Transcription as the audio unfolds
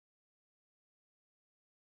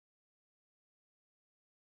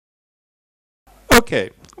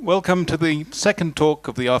Okay, welcome to the second talk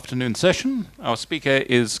of the afternoon session. Our speaker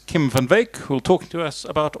is Kim van Wyk, who will talk to us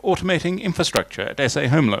about automating infrastructure at SA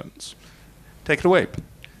Home Loans. Take it away.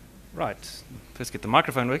 Right, let's get the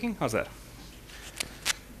microphone working. How's that?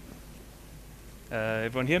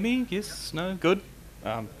 Everyone hear me? Yes? No? Good?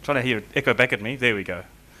 I'm trying to hear it echo back at me. There we go.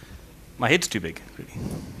 My head's too big, really.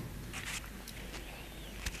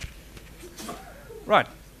 Right.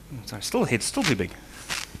 Sorry, head's still too big.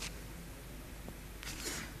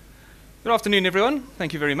 Good afternoon, everyone.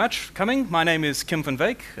 Thank you very much for coming. My name is Kim van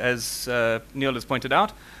Wyk, as Neil has pointed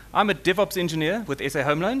out. I'm a DevOps engineer with SA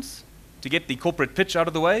Home Loans. To get the corporate pitch out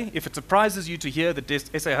of the way, if it surprises you to hear that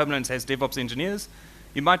SA Home Loans has DevOps engineers,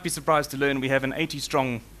 you might be surprised to learn we have an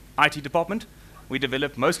 80-strong IT department. We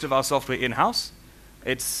develop most of our software in-house.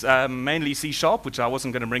 It's mainly C#, which I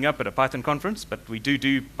wasn't going to bring up at a Python conference, but we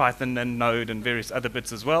do Python and Node and various other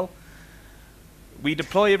bits as well. We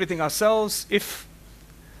deploy everything ourselves. If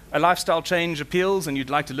a lifestyle change appeals and you'd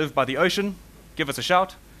like to live by the ocean, give us a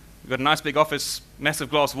shout. We've got a nice big office, massive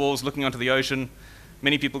glass walls looking onto the ocean.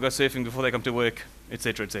 Many people go surfing before they come to work,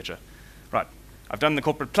 etc., etc. Right, I've done the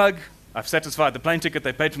corporate plug. I've satisfied the plane ticket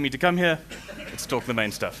they paid for me to come here. Let's talk the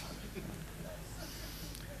main stuff.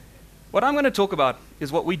 What I'm going to talk about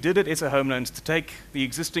is what we did at SA Home Loans to take the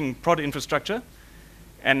existing prod infrastructure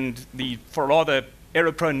and the rather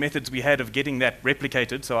error-prone methods we had of getting that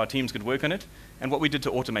replicated so our teams could work on it, and what we did to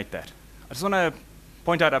automate that. I just want to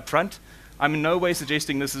point out up front, I'm in no way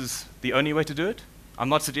suggesting this is the only way to do it. I'm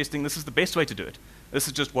not suggesting this is the best way to do it. This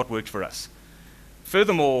is just what worked for us.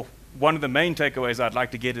 Furthermore, one of the main takeaways I'd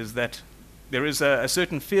like to get is that there is a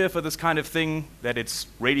certain fear for this kind of thing, that it's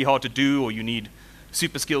really hard to do, or you need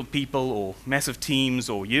super skilled people, or massive teams,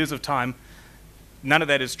 or years of time. None of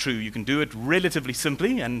that is true. You can do it relatively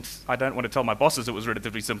simply, and I don't want to tell my bosses it was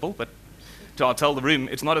relatively simple, but I'll tell the room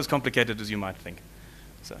it's not as complicated as you might think.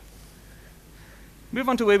 So, move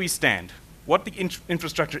on to where we stand. What the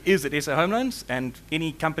infrastructure is at SA Home Loans, and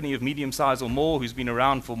any company of medium size or more who's been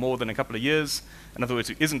around for more than a couple of years, in other words,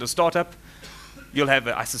 who isn't a startup, you'll have,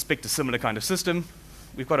 I suspect, a similar kind of system.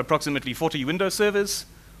 We've got approximately 40 Windows servers,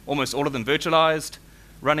 almost all of them virtualized,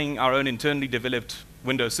 running our own internally developed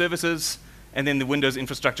Windows services, and then the Windows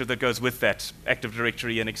infrastructure that goes with that, Active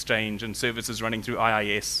Directory and Exchange and services running through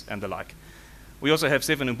IIS and the like. We also have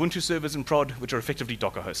 7 Ubuntu servers in prod, which are effectively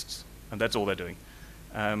Docker hosts, and that's all they're doing.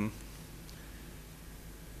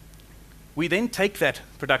 We then take that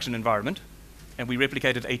production environment and we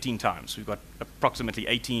replicate it 18 times. We've got approximately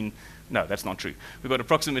 18, no, that's not true. We've got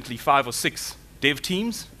approximately 5 or 6 dev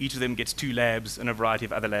teams. Each of them gets 2 labs and a variety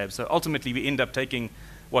of other labs. So ultimately, we end up taking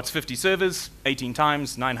what's 50 servers, 18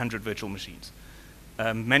 times, 900 virtual machines.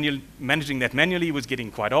 Managing that manually was getting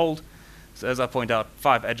quite old. So as I point out,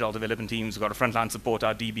 5 agile development teams. We've got a frontline support,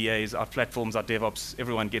 our DBAs, our platforms, our DevOps.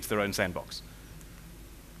 Everyone gets their own sandbox.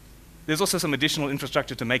 There's also some additional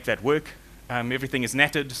infrastructure to make that work. Everything is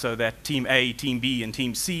netted so that Team A, Team B, and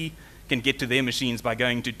Team C can get to their machines by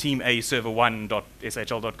going to Team A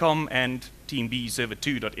server1.shl.com and Team B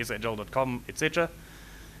server2.shl.com, etc.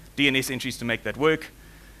 DNS entries to make that work.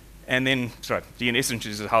 And then, sorry, DNS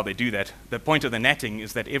entries is how they do that. The point of the natting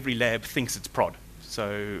is that every lab thinks it's prod.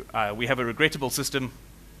 So we have a regrettable system,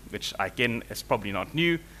 which again is probably not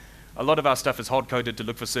new. A lot of our stuff is hard-coded to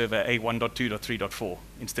look for server A1.2.3.4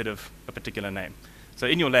 instead of a particular name. So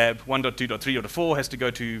in your lab, 1.2.3.4 has to go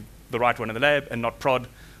to the right one in the lab and not prod,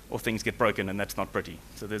 or things get broken, and that's not pretty.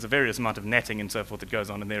 So there's a various amount of netting and so forth that goes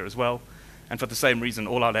on in there as well. And for the same reason,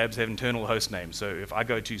 all our labs have internal host names. So if I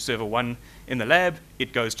go to server 1 in the lab,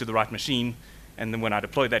 it goes to the right machine. And then when I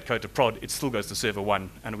deploy that code to prod, it still goes to server 1.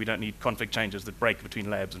 And we don't need config changes that break between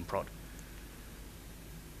labs and prod.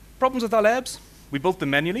 Problems with our labs? We built them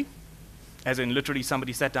manually. As in literally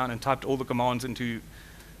somebody sat down and typed all the commands into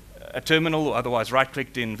a terminal, or otherwise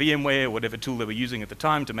right-clicked in VMware or whatever tool they were using at the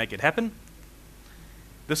time to make it happen.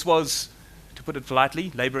 This was, to put it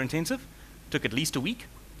politely, labor-intensive. Took at least a week.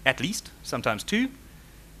 At least, sometimes 2.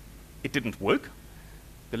 It didn't work.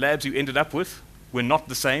 The labs you ended up with were not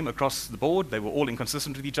the same across the board. They were all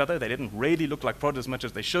inconsistent with each other. They didn't really look like prod as much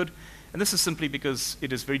as they should. And this is simply because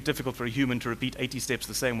it is very difficult for a human to repeat 80 steps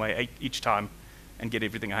the same way each time and get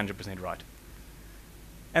everything 100% right.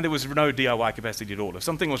 And there was no DIY capacity at all. If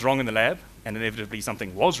something was wrong in the lab, and inevitably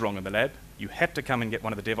something was wrong in the lab, you had to come and get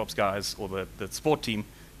one of the DevOps guys or the support team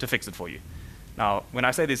to fix it for you. Now, when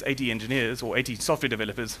I say there's 80 engineers or 80 software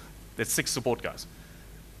developers, there's 6 support guys.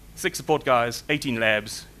 6 support guys, 18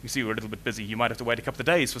 labs. You see we're a little bit busy. You might have to wait a couple of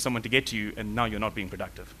days for someone to get to you, and now you're not being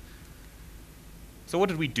productive. So what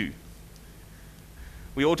did we do?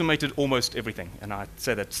 We automated almost everything, and I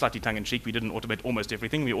say that slightly tongue-in-cheek. We didn't automate almost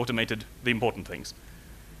everything. We automated the important things.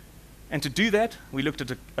 And to do that, we looked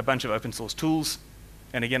at a bunch of open source tools.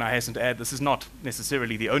 And again, I hasten to add, this is not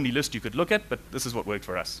necessarily the only list you could look at, but this is what worked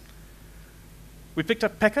for us. We picked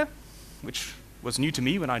up Packer, which was new to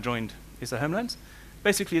me when I joined SAHL Homelands.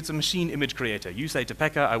 Basically, it's a machine image creator. You say to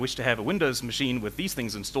Packer, I wish to have a Windows machine with these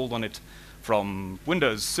things installed on it from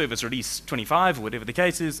Windows Service Release 25, or whatever the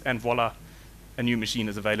case is, and voila, a new machine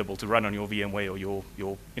is available to run on your VMware or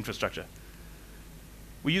your infrastructure.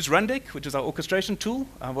 We use Rundeck, which is our orchestration tool.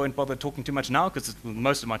 I won't bother talking too much now, because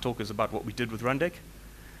most of my talk is about what we did with Rundeck.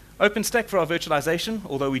 OpenStack for our virtualization,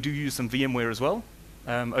 although we do use some VMware as well.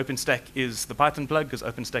 OpenStack is the Python plug, because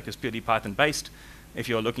OpenStack is purely Python-based. If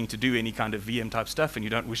you're looking to do any kind of VM-type stuff and you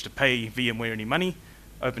don't wish to pay VMware any money,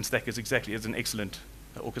 OpenStack is an excellent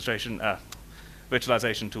orchestration,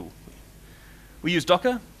 virtualization tool. We use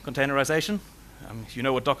Docker, containerization. If you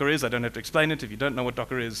know what Docker is, I don't have to explain it. If you don't know what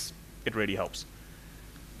Docker is, it really helps.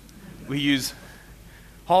 We use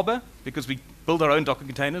Harbor, because we build our own Docker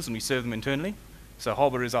containers and we serve them internally. So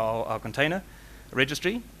Harbor is our container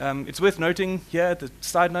registry. It's worth noting here, the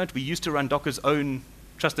side note, we used to run Docker's own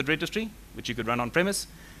trusted registry, which you could run on-premise.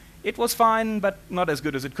 It was fine, but not as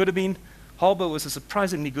good as it could have been. Harbor was a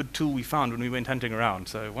surprisingly good tool we found when we went hunting around.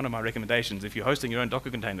 So one of my recommendations, if you're hosting your own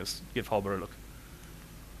Docker containers, give Harbor a look.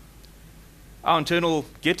 Our internal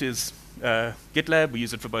Git is GitLab. We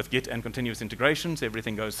use it for both Git and continuous integration, so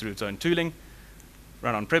everything goes through its own tooling,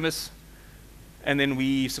 run on-premise. And then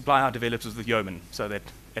we supply our developers with Yeoman, so that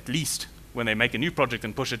at least when they make a new project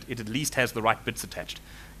and push it, it at least has the right bits attached.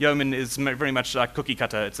 Yeoman is very much like Cookie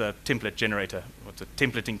Cutter. It's a template generator. It's a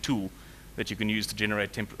templating tool that you can use to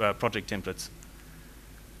generate project templates.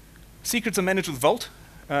 Secrets are managed with Vault.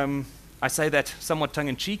 I say that somewhat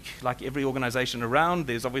tongue-in-cheek, like every organization around.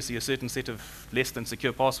 There's obviously a certain set of less than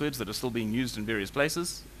secure passwords that are still being used in various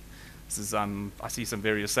places. This is, I see some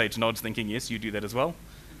various sage nods thinking, yes, you do that as well.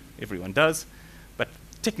 Everyone does. But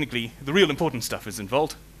technically, the real important stuff is in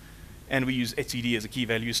Vault. And we use etcd as a key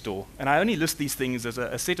value store. And I only list these things as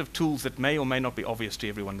a set of tools that may or may not be obvious to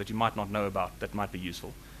everyone, that you might not know about, that might be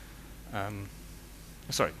useful.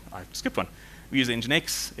 Sorry, I skipped one. We use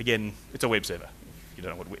Nginx. Again, it's a web server, if you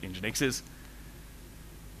don't know what Nginx is.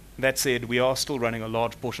 That said, we are still running a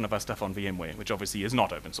large portion of our stuff on VMware, which obviously is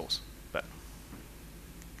not open source. But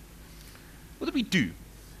what did we do?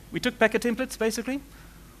 We took Packer templates, basically.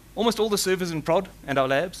 Almost all the servers in prod and our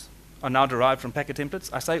labs are now derived from Packer templates.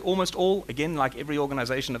 I say almost all, again, like every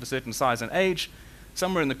organization of a certain size and age.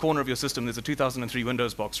 Somewhere in the corner of your system, there's a 2003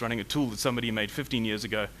 Windows box running a tool that somebody made 15 years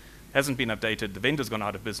ago, hasn't been updated, the vendor's gone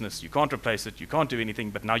out of business, you can't replace it, you can't do anything,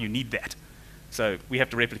 but now you need that. So we have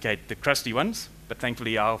to replicate the crusty ones, but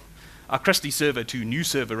thankfully our crusty server to new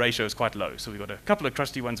server ratio is quite low. So we've got a couple of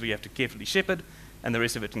crusty ones we have to carefully shepherd, and the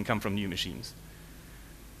rest of it can come from new machines.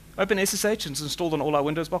 OpenSSH is installed on all our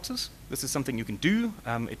Windows boxes. This is something you can do.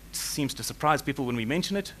 It seems to surprise people when we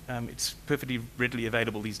mention it. It's perfectly readily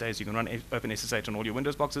available these days. You can run OpenSSH on all your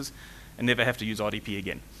Windows boxes and never have to use RDP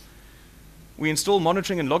again. We install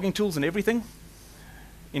monitoring and logging tools and everything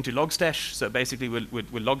into Logstash. So basically, we're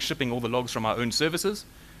log shipping all the logs from our own services.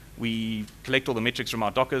 We collect all the metrics from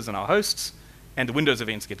our Dockers and our hosts, and the Windows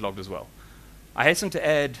events get logged as well. I hasten to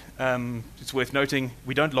add, it's worth noting,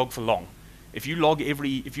 we don't log for long. If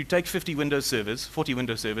you take 40 Windows servers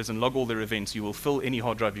and log all their events, you will fill any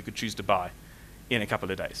hard drive you could choose to buy in a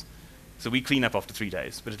couple of days. So we clean up after 3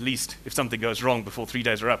 days, but at least if something goes wrong before 3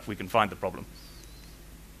 days are up, we can find the problem.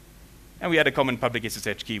 And we add a common public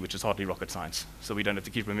SSH key, which is hardly rocket science, so we don't have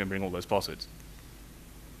to keep remembering all those passwords.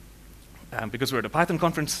 Because we're at a Python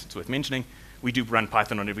conference, it's worth mentioning, we do run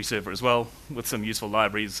Python on every server as well, with some useful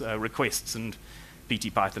libraries, requests, and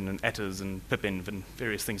PTPython and attrs and pipenv and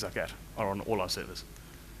various things like that are on all our servers.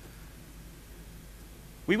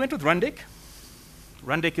 We went with Rundeck.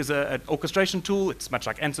 Rundeck is an orchestration tool. It's much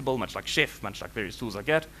like Ansible, much like Chef, much like various tools like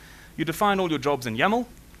that. You define all your jobs in YAML,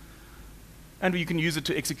 and you can use it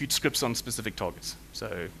to execute scripts on specific targets.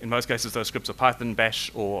 So in most cases, those scripts are Python, Bash,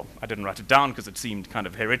 or I didn't write it down because it seemed kind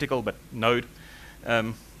of heretical, but Node.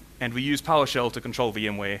 And we use PowerShell to control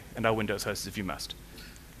VMware and our Windows hosts if you must.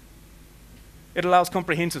 It allows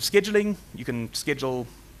comprehensive scheduling. You can schedule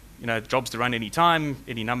jobs to run any time,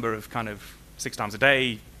 any number of 6 times a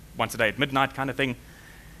day, once a day at midnight kind of thing.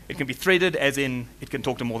 It can be threaded, as in it can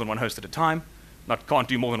talk to more than one host at a time. Can't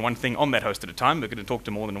do more than one thing on that host at a time, but it can talk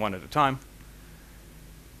to more than one at a time.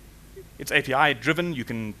 It's API driven. You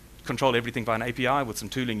can control everything via an API with some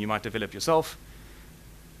tooling you might develop yourself.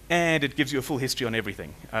 And it gives you a full history on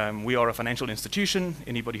everything. We are a financial institution.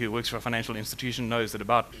 Anybody who works for a financial institution knows that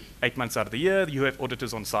about 8 months out of the year, you have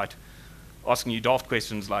auditors on site asking you daft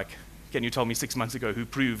questions like, can you tell me 6 months ago who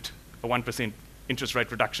proved a 1% interest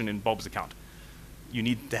rate reduction in Bob's account? You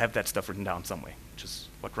need to have that stuff written down somewhere, which is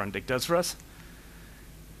what Rundeck does for us.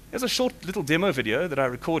 There's a short little demo video that I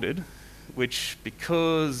recorded, which,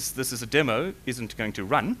 because this is a demo, isn't going to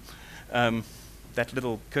run. That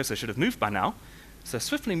little cursor should have moved by now. So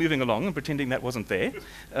swiftly moving along and pretending that wasn't there.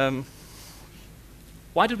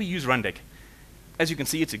 Why did we use Rundeck? As you can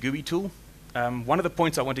see, it's a GUI tool. One of the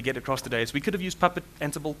points I want to get across today is we could have used Puppet,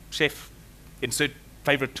 Ansible, Chef, insert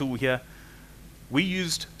favorite tool here. We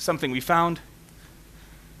used something we found.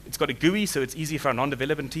 It's got a GUI, so it's easy for our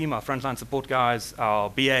non-development team, our frontline support guys,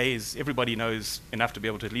 our BAs. Everybody knows enough to be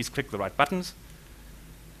able to at least click the right buttons.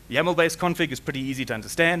 The YAML-based config is pretty easy to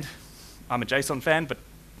understand. I'm a JSON fan, but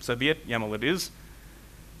so be it. YAML it is.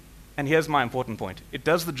 And here's my important point. It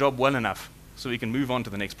does the job well enough so we can move on to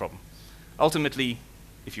the next problem. Ultimately,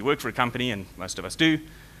 if you work for a company, and most of us do,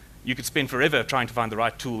 you could spend forever trying to find the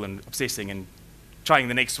right tool and obsessing and trying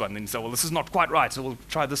the next one and say, well, this is not quite right, so we'll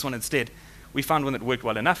try this one instead. We found one that worked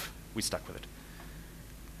well enough, we stuck with it.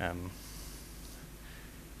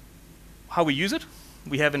 How we use it?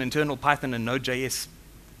 We have an internal Python and Node.js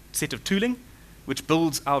set of tooling, which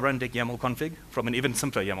builds our Rundeck YAML config from an even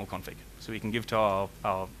simpler YAML config. So we can give to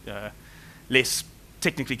our less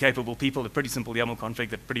technically capable people a pretty simple YAML config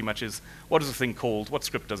that pretty much is, what is the thing called, what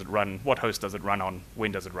script does it run, what host does it run on,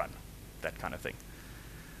 when does it run, that kind of thing.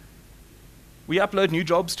 We upload new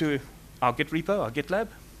jobs to our Git repo, our GitLab.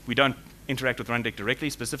 We don't interact with Rundeck directly,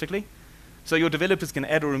 specifically. So your developers can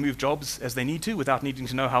add or remove jobs as they need to without needing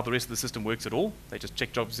to know how the rest of the system works at all. They just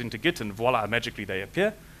check jobs into Git and voila, magically they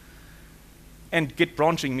appear. And Git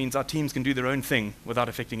branching means our teams can do their own thing without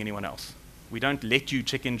affecting anyone else. We don't let you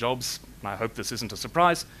check in jobs, and I hope this isn't a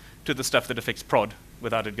surprise, to the stuff that affects prod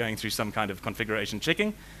without it going through some kind of configuration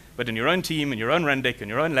checking. But in your own team, in your own Rundeck, in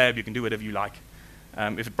your own lab, you can do whatever you like.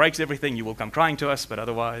 If it breaks everything, you will come crying to us, but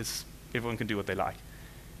otherwise, everyone can do what they like,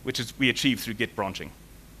 which is we achieve through Git branching.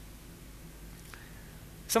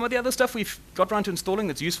 Some of the other stuff we've got around to installing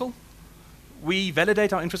that's useful. We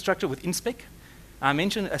validate our infrastructure with inspec. I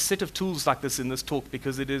mention a set of tools like this in this talk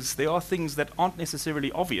because there are things that aren't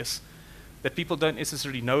necessarily obvious that people don't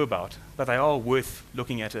necessarily know about, but they are worth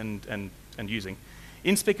looking at and using.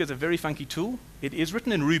 Inspec is a very funky tool. It is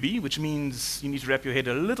written in Ruby, which means you need to wrap your head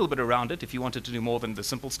a little bit around it if you wanted to do more than the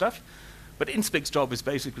simple stuff. But inspec's job is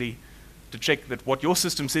basically to check that what your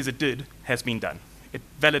system says it did has been done. It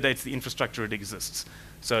validates the infrastructure it exists.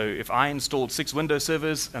 So if I installed 6 Windows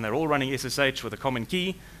servers and they're all running SSH with a common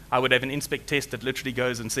key, I would have an inspect test that literally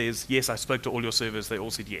goes and says, yes, I spoke to all your servers, they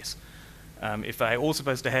all said yes. If they're all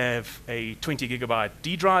supposed to have a 20 gigabyte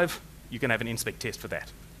D drive, you can have an inspect test for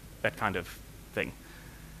that kind of thing.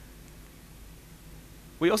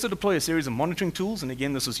 We also deploy a series of monitoring tools, and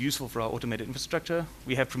again, this is useful for our automated infrastructure.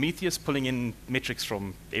 We have Prometheus pulling in metrics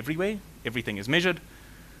from everywhere. Everything is measured.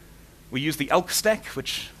 We use the ELK stack,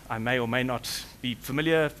 which I may or may not be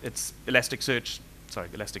familiar. It's Elasticsearch. It's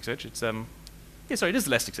it is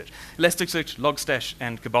Elasticsearch. Elasticsearch, Logstash,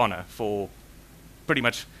 and Kibana for pretty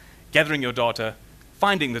much gathering your data,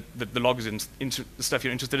 finding the logs in the stuff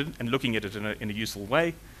you're interested in, and looking at it in a useful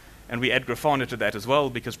way. And we add Grafana to that as well,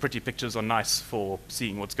 because pretty pictures are nice for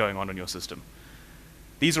seeing what's going on in your system.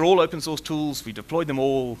 These are all open source tools. We deployed them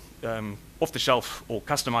all off the shelf or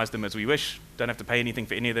customize them as we wish. Don't have to pay anything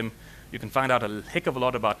for any of them. You can find out a heck of a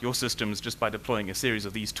lot about your systems just by deploying a series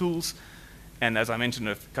of these tools. And as I mentioned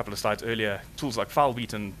a couple of slides earlier, tools like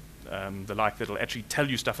FileBeat and the like that'll actually tell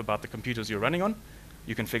you stuff about the computers you're running on.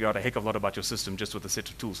 You can figure out a heck of a lot about your system just with a set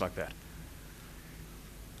of tools like that.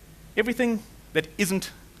 Everything that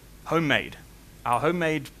isn't homemade. Our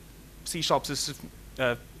homemade C# system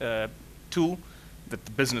tool that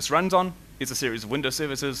the business runs on is a series of Windows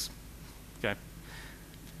services. Okay.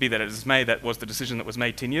 Be that as it may, that was the decision that was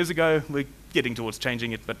made 10 years ago. We're getting towards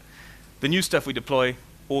changing it, but the new stuff we deploy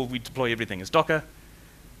everything as Docker.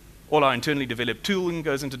 All our internally developed tooling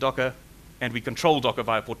goes into Docker, and we control Docker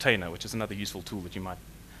via Portainer, which is another useful tool that you might.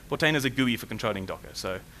 Portainer is a GUI for controlling Docker.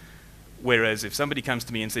 So, whereas if somebody comes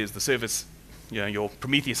to me and says the service, your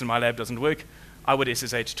Prometheus in my lab doesn't work, I would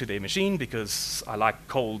SSH to their machine because I like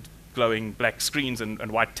cold, glowing black screens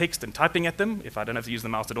and white text and typing at them. If I don't have to use the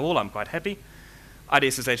mouse at all, I'm quite happy. I'd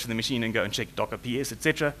SSH to the machine and go and check Docker PS,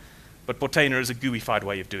 etc. But Portainer is a GUI-fied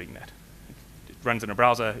way of doing that. It runs in a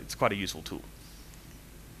browser. It's quite a useful tool.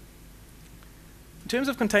 In terms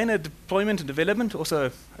of container deployment and development,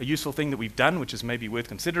 also a useful thing that we've done, which is maybe worth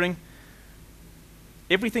considering.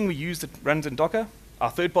 Everything we use that runs in Docker, Our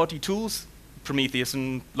third-party tools, Prometheus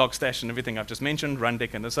and Logstash and everything I've just mentioned,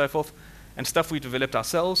 Rundeck and so forth, and stuff we developed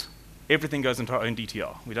ourselves, everything goes into our own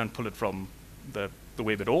DTR. We don't pull it from the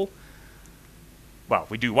web at all. Well,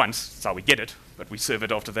 we do once, that's how we get it, but we serve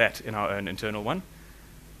it after that in our own internal one.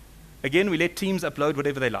 Again, we let teams upload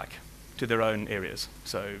whatever they like to their own areas.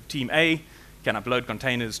 So team A can upload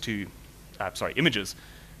containers to, images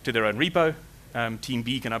to their own repo. Team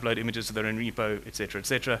B can upload images to their own repo, et cetera, et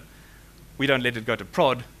cetera. We don't let it go to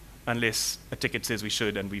prod unless a ticket says we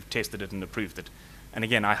should and we've tested it and approved it. And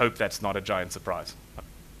again, I hope that's not a giant surprise.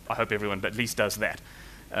 I hope everyone at least does that.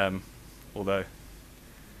 Although,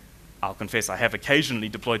 I'll confess, I have occasionally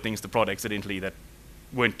deployed things to prod accidentally that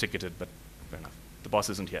weren't ticketed, but fair enough. The boss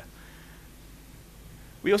isn't here.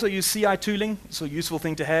 We also use CI tooling. It's a useful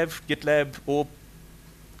thing to have. GitLab or,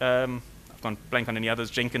 I've gone blank on any others,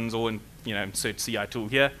 Jenkins or insert CI tool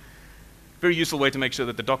here. Very useful way to make sure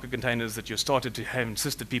that the Docker containers that you started to have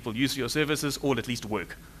insisted people use for your services all at least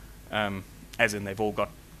work. As in they've all got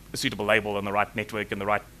a suitable label and the right network and the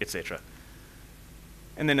right, etc.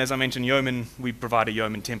 And then, as I mentioned, Yeoman, we provide a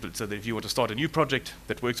Yeoman template so that if you want to start a new project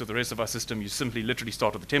that works with the rest of our system, you simply literally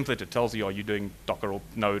start with the template. It tells you, are you doing Docker or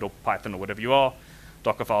Node or Python or whatever you are.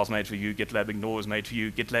 Docker file's made for you, GitLab ignore is made for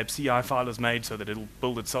you, GitLab CI file is made so that it'll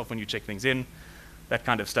build itself when you check things in. That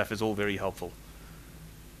kind of stuff is all very helpful.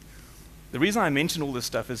 The reason I mention all this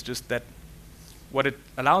stuff is just that what it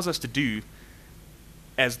allows us to do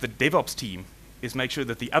as the DevOps team is make sure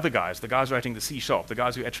that the other guys, the guys writing the C#, the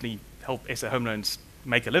guys who actually help SA Home Loans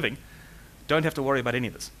make a living, don't have to worry about any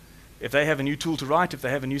of this. If they have a new tool to write, if they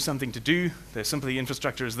have a new something to do, their simply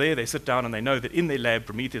infrastructure is there, they sit down and they know that in their lab,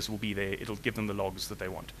 Prometheus will be there, it'll give them the logs that they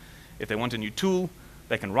want. If they want a new tool,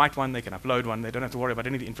 they can write one, they can upload one, they don't have to worry about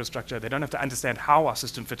any of the infrastructure, they don't have to understand how our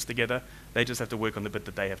system fits together, they just have to work on the bit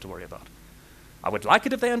that they have to worry about. I would like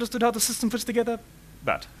it if they understood how the system fits together,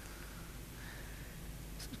 but.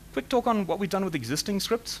 Quick talk on what we've done with existing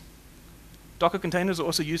scripts. Docker containers are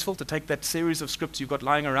also useful to take that series of scripts you've got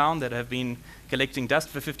lying around that have been collecting dust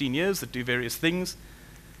for 15 years that do various things.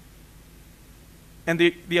 And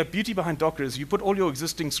the beauty behind Docker is you put all your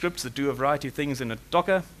existing scripts that do a variety of things in a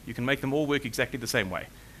Docker, you can make them all work exactly the same way.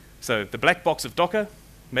 So the black box of Docker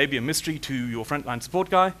may be a mystery to your frontline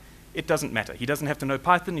support guy. It doesn't matter. He doesn't have to know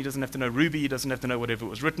Python, he doesn't have to know Ruby, he doesn't have to know whatever it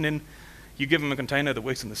was written in. You give him a container that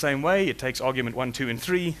works in the same way, it takes argument 1, 2, and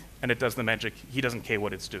 3, and it does the magic. He doesn't care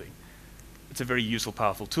what it's doing. It's a very useful,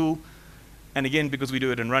 powerful tool. And again, because we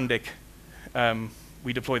do it in Rundeck,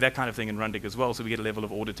 we deploy that kind of thing in Rundeck as well, so we get a level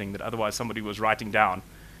of auditing that otherwise somebody was writing down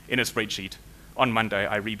in a spreadsheet. On Monday,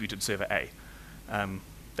 I rebooted server A.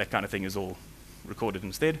 That kind of thing is all recorded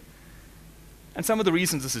instead. And some of the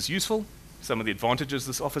reasons this is useful, some of the advantages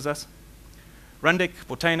this offers us. Rundeck,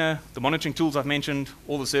 Portainer, the monitoring tools I've mentioned,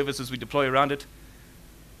 all the services we deploy around it,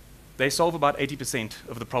 they solve about 80%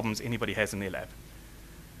 of the problems anybody has in their lab.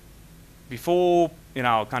 Before, in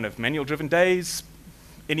our kind of manual-driven days,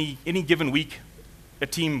 any given week,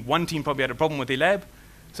 one team probably had a problem with their lab,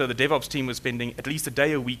 so the DevOps team was spending at least a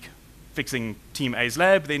day a week fixing Team A's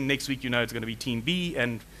lab, then next week it's going to be Team B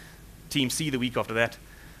and Team C the week after that.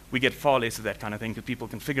 We get far less of that kind of thing because people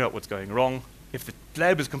can figure out what's going wrong. If the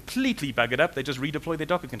lab is completely buggered up, they just redeploy their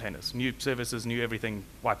Docker containers. New services, new everything,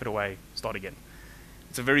 wipe it away, start again.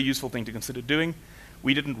 It's a very useful thing to consider doing.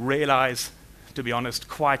 We didn't realize, to be honest,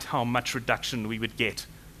 quite how much reduction we would get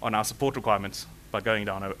on our support requirements by going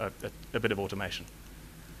down a bit of automation.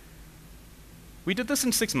 We did this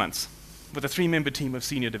in 6 months with a 3-member team of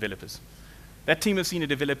senior developers. That team of senior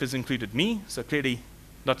developers included me, so clearly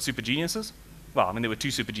not super geniuses. Well, I mean, there were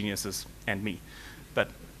 2 super geniuses and me. But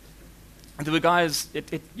there were guys,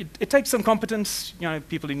 it takes some competence,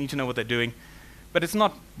 people who need to know what they're doing. But it's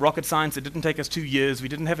not rocket science. It didn't take us 2 years. We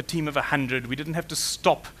didn't have a team of 100. We didn't have to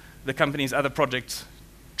stop the company's other projects,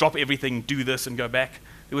 drop everything, do this, and go back.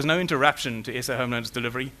 There was no interruption to SA Home Loans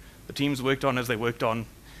delivery. The teams worked on as they worked on.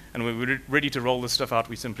 And when we were ready to roll this stuff out,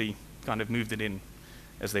 we simply kind of moved it in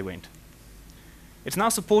as they went. It's now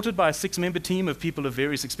supported by a 6-member team of people of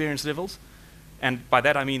various experience levels. And by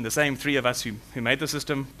that I mean the same 3 of us who made the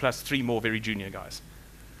system, plus 3 more very junior guys.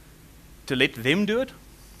 To let them do it,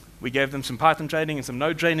 we gave them some Python training and some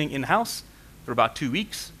Node training in-house for about 2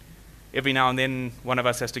 weeks. Every now and then, one of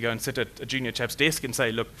us has to go and sit at a junior chap's desk and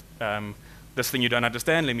say, look, this thing you don't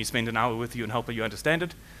understand, let me spend an hour with you and help you understand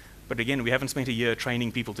it. But again, we haven't spent a year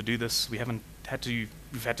training people to do this. We've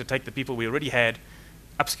had to take the people we already had,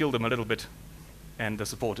 upskill them a little bit, and the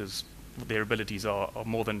supporters, their abilities are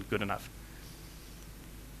more than good enough.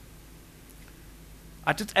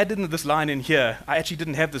 I just added this line in here. I actually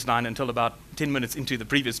didn't have this line until about 10 minutes into the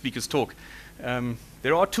previous speaker's talk.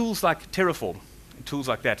 There are tools like Terraform. tools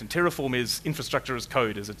like that. And Terraform is infrastructure as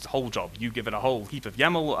code, is its whole job. You give it a whole heap of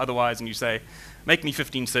YAML or otherwise, and you say, make me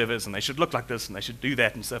 15 servers, and they should look like this, and they should do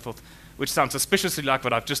that, and so forth, which sounds suspiciously like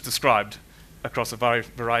what I've just described across a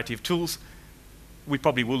variety of tools. We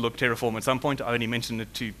probably will look Terraform at some point. I only mentioned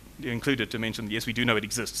it to include it to mention, yes, we do know it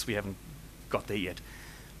exists. We haven't got there yet.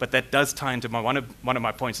 But that does tie into one of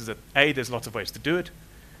my points is that A, there's lots of ways to do it.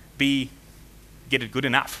 B, get it good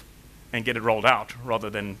enough and get it rolled out rather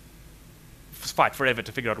than fight forever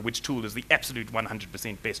to figure out which tool is the absolute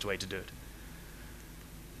 100% best way to do it.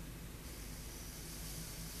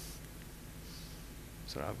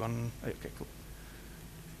 Sorry, I've gone, okay, cool.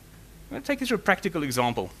 I'm going to take you through a practical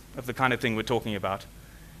example of the kind of thing we're talking about.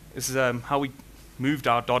 This is how we moved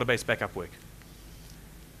our database backup work.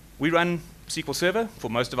 We run SQL Server for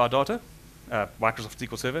most of our data, Microsoft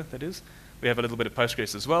SQL Server, that is. We have a little bit of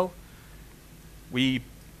Postgres as well. We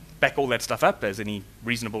back all that stuff up, as any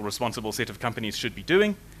reasonable, responsible set of companies should be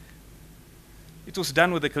doing. It's also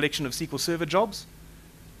done with a collection of SQL Server jobs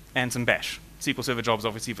and some Bash. SQL Server jobs,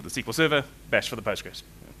 obviously, for the SQL Server, Bash for the Postgres.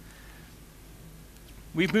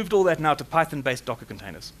 We've moved all that now to Python-based Docker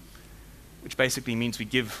containers, which basically means we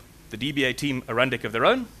give the DBA team a run deck of their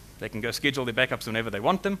own. They can go schedule their backups whenever they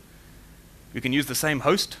want them. We can use the same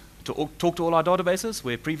host to talk to all our databases,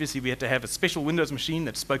 where previously we had to have a special Windows machine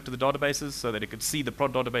that spoke to the databases so that it could see the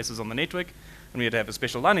prod databases on the network, and we had to have a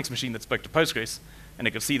special Linux machine that spoke to Postgres, and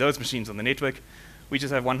it could see those machines on the network. We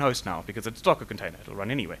just have one host now, because it's a Docker container. It'll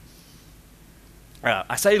run anyway.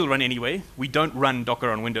 I say it'll run anyway. We don't run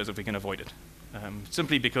Docker on Windows if we can avoid it.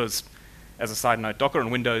 Simply because, as a side note, Docker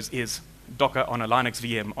on Windows is Docker on a Linux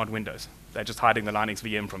VM on Windows. They're just hiding the Linux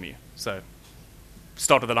VM from you. So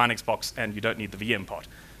start with the Linux box, and you don't need the VM part,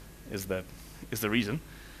 is the reason.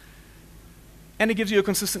 And it gives you a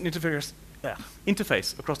consistent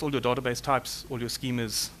interface across all your database types, all your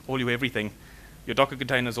schemas, all your everything. Your Docker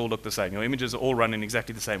containers all look the same. Your images are all run in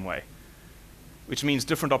exactly the same way, which means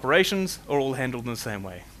different operations are all handled in the same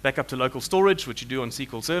way. Backup to local storage, which you do on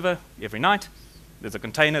SQL Server every night. There's a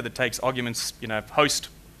container that takes arguments, host,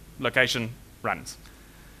 location, runs.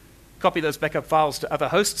 Copy those backup files to other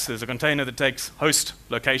hosts. There's a container that takes host,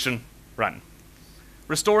 location, run.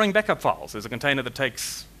 Restoring backup files. There's a container that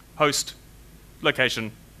takes host,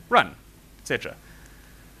 location, run, etc.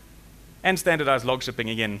 And standardized log shipping,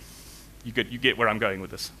 again, you get where I'm going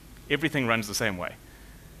with this. Everything runs the same way.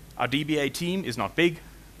 Our DBA team is not big.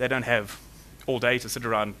 They don't have all day to sit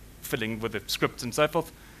around fiddling with the scripts and so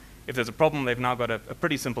forth. If there's a problem, they've now got a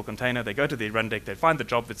pretty simple container. They go to their run deck, they find the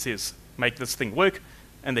job that says, make this thing work,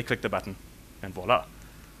 and they click the button, and voila.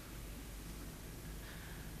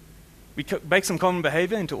 We bake some common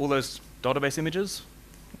behavior into all those database images,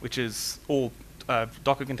 which is all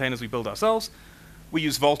Docker containers we build ourselves. We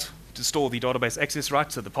use Vault to store the database access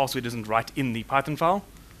rights, so the password isn't right in the Python file.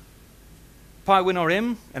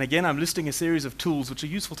 PyWinRM, and again, I'm listing a series of tools which are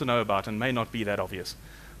useful to know about and may not be that obvious.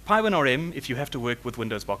 PyWinRM, if you have to work with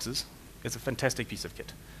Windows boxes, is a fantastic piece of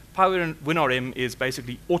kit. PyWinRM is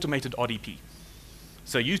basically automated RDP.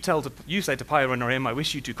 So you say to PyWinRM, I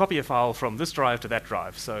wish you to copy a file from this drive to that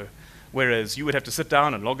drive. So whereas you would have to sit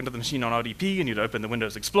down and log into the machine on RDP, and you'd open the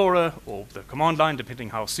Windows Explorer or the command line, depending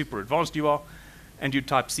how super advanced you are, and you'd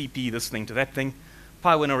type CP this thing to that thing,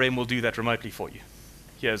 PyWinRM will do that remotely for you.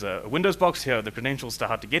 Here's a Windows box, here are the credentials to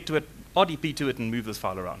how to get to it, RDP to it, and move this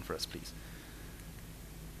file around for us, please.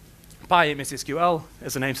 PyMSSQL,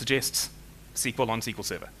 as the name suggests, SQL on SQL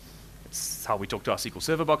Server. It's how we talk to our SQL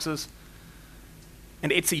Server boxes.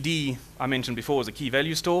 And etcd, I mentioned before, is a key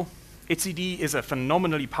value store. etcd is a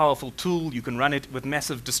phenomenally powerful tool. You can run it with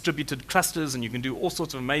massive distributed clusters, and you can do all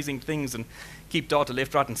sorts of amazing things and keep data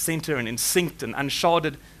left, right, and center, and in synced and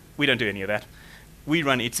unsharded. We don't do any of that. We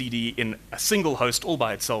run etcd in a single host all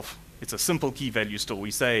by itself. It's a simple key value store.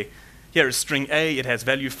 We say, here is string A, it has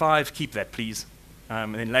value 5, keep that, please.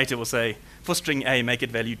 And then later we'll say, for string A, make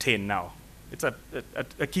it value 10 now. It's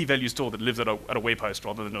a key value store that lives at a web host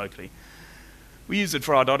rather than locally. We use it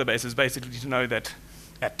for our databases basically to know that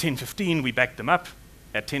at 10:15 we backed them up,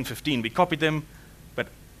 at 10:15 we copied them, but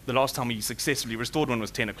the last time we successfully restored one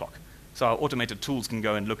was 10 o'clock. So our automated tools can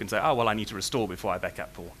go and look and say, oh, well, I need to restore before I back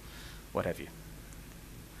up, or what have you.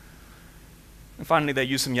 And finally, they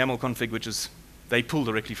use some YAML config, which is they pull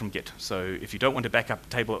directly from Git. So if you don't want to back up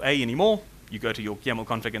table A anymore, you go to your YAML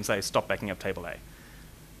config and say, stop backing up table A.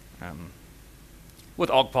 With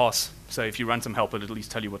argparse, so if you run some help, it'll at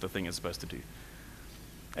least tell you what the thing is supposed to do.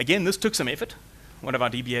 Again, this took some effort. One of our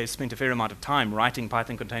DBAs spent a fair amount of time writing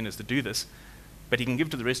Python containers to do this, but he can give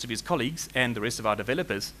to the rest of his colleagues and the rest of our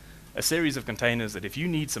developers a series of containers that if you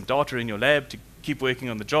need some data in your lab to keep working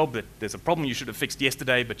on the job, that there's a problem you should have fixed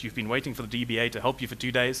yesterday, but you've been waiting for the DBA to help you for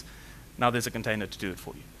 2 days, now there's a container to do it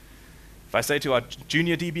for you. If I say to our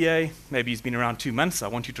junior DBA, maybe he's been around 2 months, I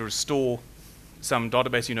want you to restore some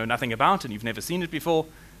database you know nothing about and you've never seen it before,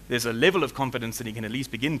 there's a level of confidence that he can at least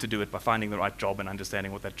begin to do it by finding the right job and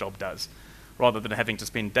understanding what that job does, rather than having to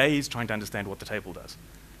spend days trying to understand what the table does.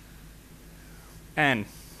 And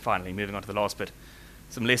finally, moving on to the last bit,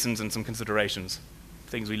 some lessons and some considerations,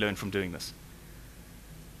 things we learned from doing this.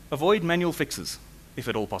 Avoid manual fixes, if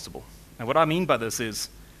at all possible. And what I mean by this is,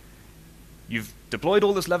 you've deployed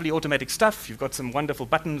all this lovely automatic stuff, you've got some wonderful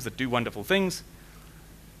buttons that do wonderful things,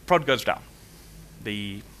 prod goes down.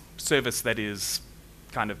 The service that is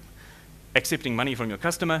kind of accepting money from your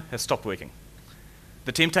customer has stopped working.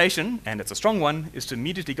 The temptation, and it's a strong one, is to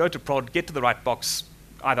immediately go to prod, get to the right box,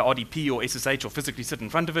 either RDP or SSH, or physically sit in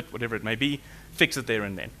front of it, whatever it may be, fix it there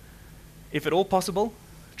and then. If at all possible,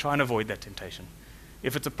 try and avoid that temptation.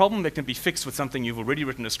 If it's a problem that can be fixed with something you've already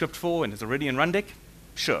written a script for and is already in Rundeck,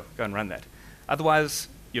 sure, go and run that. Otherwise,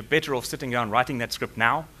 you're better off sitting down, writing that script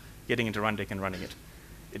now, getting into Rundeck and running it.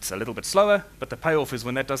 It's a little bit slower, but the payoff is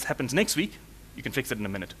when that happens next week, you can fix it in a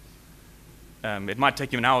minute. It might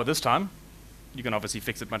take you an hour this time. You can obviously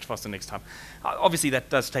fix it much faster next time. Obviously, that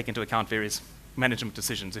does take into account various management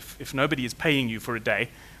decisions. If nobody is paying you for a day,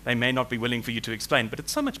 they may not be willing for you to explain, but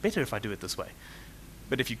it's so much better if I do it this way.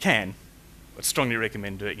 But if you can, I'd strongly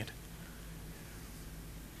recommend doing it.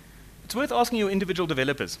 It's worth asking your individual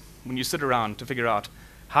developers when you sit around to figure out,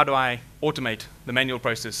 how do I automate the manual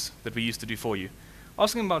process that we used to do for you?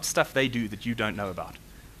 Asking them about stuff they do that you don't know about.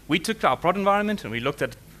 We took our prod environment and we looked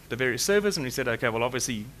at the various servers and we said, okay, well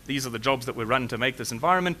obviously these are the jobs that we run to make this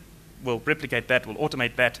environment. We'll replicate that, we'll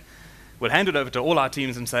automate that. We'll hand it over to all our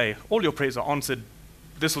teams and say, all your prayers are answered,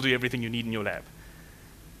 this will do everything you need in your lab.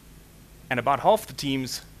 And about half the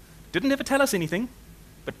teams didn't ever tell us anything,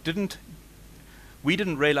 but we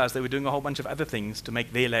didn't realize they were doing a whole bunch of other things to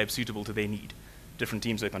make their lab suitable to their need. Different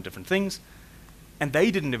teams work on different things, and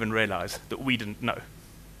they didn't even realize that we didn't know.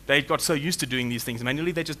 They got so used to doing these things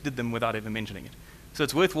manually, they just did them without ever mentioning it. So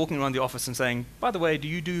it's worth walking around the office and saying, by the way,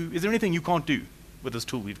 is there anything you can't do with this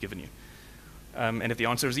tool we've given you? And if the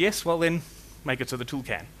answer is yes, well then, make it so the tool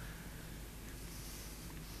can.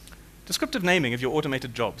 Descriptive naming of your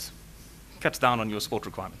automated jobs cuts down on your support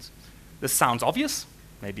requirements. This sounds obvious.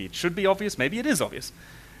 Maybe it should be obvious. Maybe it is obvious.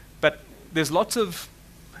 But there's lots of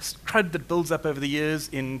crud that builds up over the years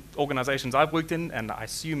in organizations I've worked in, and I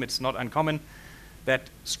assume it's not uncommon, that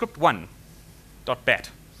script1.bat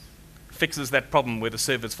fixes that problem where the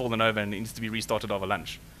server's fallen over and it needs to be restarted over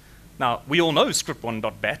lunch. Now, we all know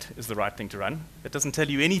script1.bat is the right thing to run. It doesn't tell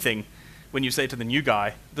you anything when you say to the new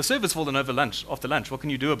guy, the server's fallen over after lunch, what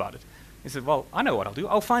can you do about it? He said, well, I know what I'll do.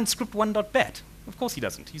 I'll find script1.bat. Of course he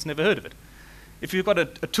doesn't. He's never heard of it. If you've got a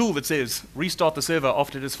tool that says, restart the server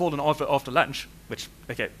after it has fallen over after lunch, which,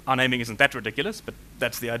 okay, our naming isn't that ridiculous, but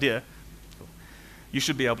that's the idea, you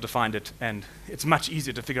should be able to find it, and it's much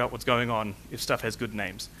easier to figure out what's going on if stuff has good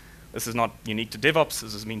names. This is not unique to DevOps.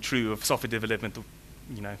 This has been true of software development,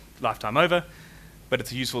 lifetime over, but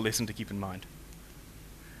it's a useful lesson to keep in mind.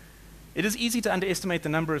 It is easy to underestimate the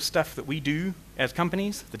number of stuff that we do as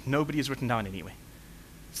companies that nobody has written down anyway.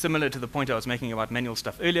 Similar to the point I was making about manual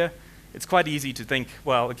stuff earlier, it's quite easy to think,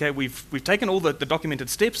 well, okay, we've taken all the documented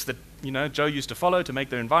steps that Joe used to follow to make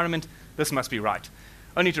their environment. This must be right.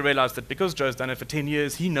 Only to realize that because Joe's done it for 10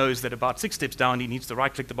 years, he knows that about 6 steps down, he needs to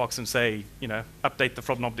right-click the box and say, update the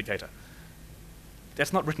from obligator.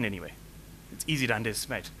 That's not written anyway. It's easy to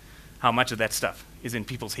underestimate how much of that stuff is in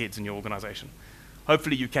people's heads in your organization.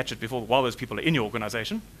 Hopefully you catch it while those people are in your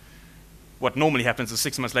organization. What normally happens is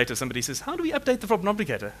 6 months later, somebody says, how do we update the from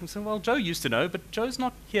obligator? And so, well, Joe used to know, but Joe's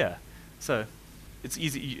not here. So it's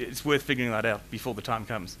easy. It's worth figuring that out before the time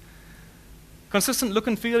comes. Consistent look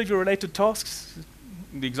and feel of your related tasks.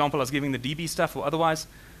 The example I was giving, the DB stuff or otherwise,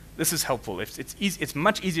 this is helpful. It's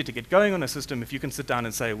much easier to get going on a system if you can sit down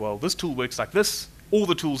and say, well, this tool works like this. All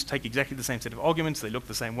the tools take exactly the same set of arguments. They look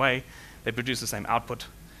the same way. They produce the same output.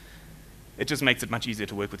 It just makes it much easier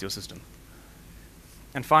to work with your system.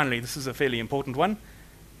 And finally, this is a fairly important one.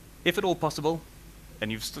 If at all possible,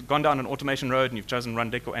 and you've gone down an automation road and you've chosen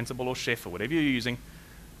Rundeck or Ansible or Chef or whatever you're using,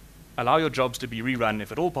 allow your jobs to be rerun,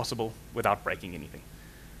 if at all possible, without breaking anything.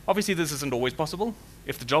 Obviously, this isn't always possible.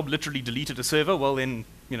 If the job literally deleted a server, well then,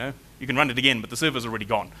 you can run it again, but the server's already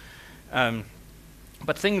gone.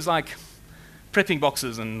 But things like prepping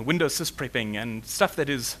boxes and Windows sys prepping and stuff that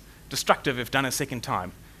is destructive if done a second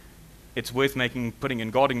time, it's worth putting in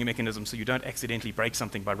guarding mechanisms so you don't accidentally break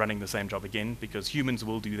something by running the same job again, because humans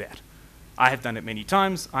will do that. I have done it many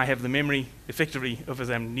times. I have the memory, effectively, of an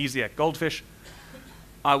amnesiac goldfish.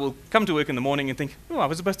 I will come to work in the morning and think, oh, I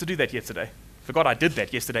was supposed to do that yesterday. Forgot I did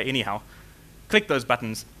that yesterday anyhow. Click those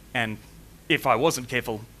buttons, and if I wasn't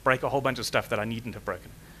careful, break a whole bunch of stuff that I needn't have broken.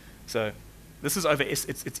 So this is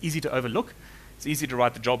it's easy to overlook. It's easy to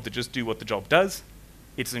write the job to just do what the job does.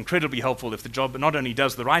 It's incredibly helpful if the job not only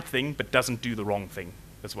does the right thing, but doesn't do the wrong thing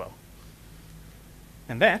as well.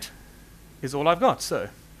 And that is all I've got. So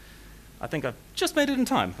I think I've just made it in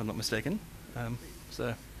time, if I'm not mistaken.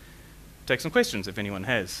 So take some questions if anyone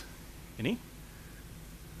has any.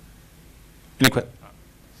 Any questions?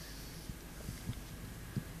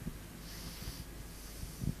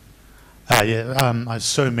 Yeah, I have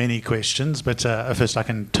so many questions, but first I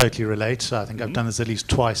can totally relate. So I think I've done this at least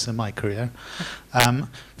twice in my career.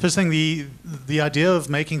 First thing, the idea of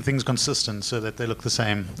making things consistent so that they look the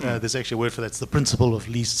same. There's actually a word for that. It's the principle of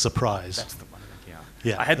least surprise. That's the one.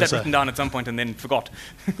 Yeah, I had that written down at some point and then forgot.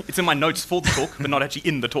 It's in my notes for the talk, but not actually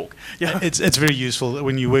in the talk. Yeah. It's very useful.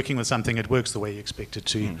 When you're working with something, it works the way you expect it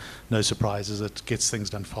to. No surprises. It gets things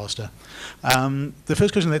done faster. The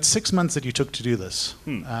first question, that 6 months that you took to do this,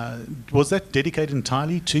 was that dedicated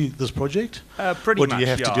entirely to this project? Pretty or much, do you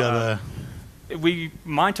have to do other...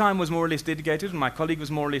 My time was more or less dedicated, and my colleague was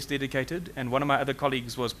more or less dedicated, and one of my other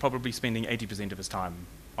colleagues was probably spending 80% of his time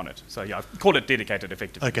on it. So yeah, I've called it dedicated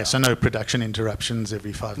effectively. Okay, so no production interruptions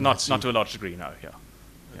every 5 minutes? Not to a large degree, no, yeah.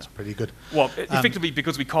 That's pretty good. Well, effectively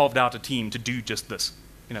because we carved out a team to do just this.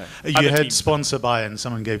 You know, you had sponsor buy-in,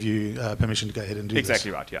 someone gave you permission to go ahead and do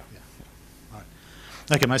exactly this? Exactly right, yeah.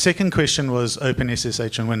 Right. Okay, my second question was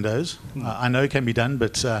OpenSSH on Windows. I know it can be done,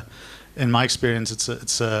 but in my experience,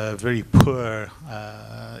 it's a very poor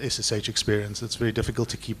SSH experience. It's very difficult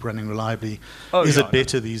to keep running reliably. Is it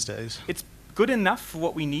better these days? It's good enough for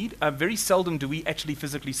what we need. Very seldom do we actually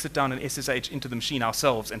physically sit down and SSH into the machine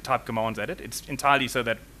ourselves and type commands at it. It's entirely so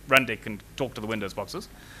that Rundeck can talk to the Windows boxes.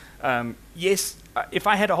 Yes, if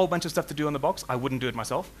I had a whole bunch of stuff to do on the box, I wouldn't do it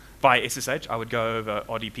myself. Via SSH, I would go over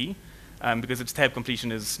RDP. Because its tab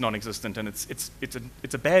completion is non-existent, and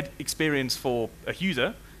it's a bad experience for a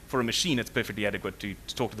user. For a machine, it's perfectly adequate to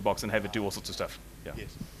talk to the box and have it do all sorts of stuff. Yeah.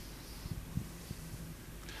 Yes.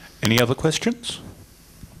 Any other questions?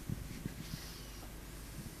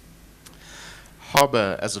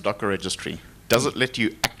 Harbor as a Docker registry, does it let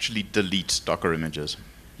you actually delete Docker images?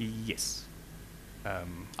 Yes.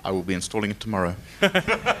 I will be installing it tomorrow.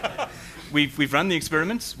 We've run the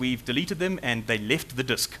experiments, we've deleted them, and they left the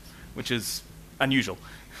disk, which is unusual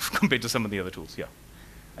compared to some of the other tools. Yeah.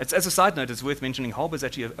 As a side note, it's worth mentioning Harbor is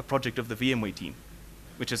actually a project of the VMware team,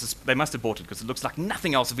 which is they must have bought it because it looks like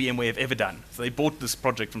nothing else VMware have ever done. So they bought this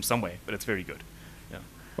project from somewhere, but it's very good. Yeah.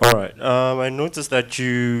 All right. I noticed that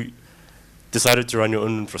you decided to run your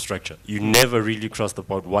own infrastructure. You never really crossed the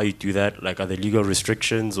part why you do that. Like, are there legal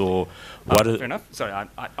restrictions or what? Fair enough. Sorry, I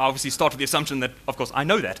obviously start with the assumption that, of course, I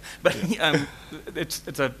know that, but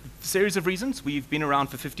it's a series of reasons. We've been around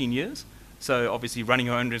for 15 years. So obviously running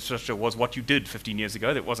your own infrastructure was what you did 15 years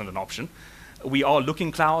ago. That wasn't an option. We are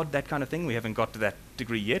looking cloud, that kind of thing. We haven't got to that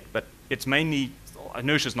degree yet, but it's mainly,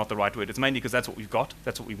 inertia is not the right word. It's mainly because that's what we've got.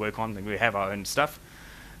 That's what we work on, and we have our own stuff.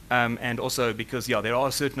 And also because, yeah, there are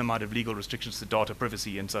a certain amount of legal restrictions to data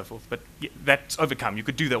privacy and so forth. But yeah, that's overcome. You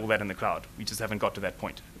could do all that in the cloud. We just haven't got to that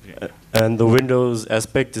point. And the Windows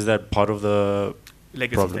aspect, is that part of the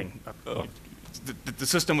legacy problem? Thing. The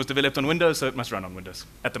system was developed on Windows, so it must run on Windows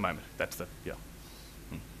at the moment. That's the, yeah.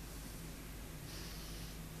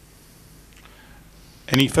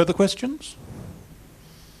 Any further questions?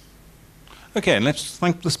 Okay, and let's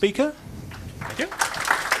thank the speaker.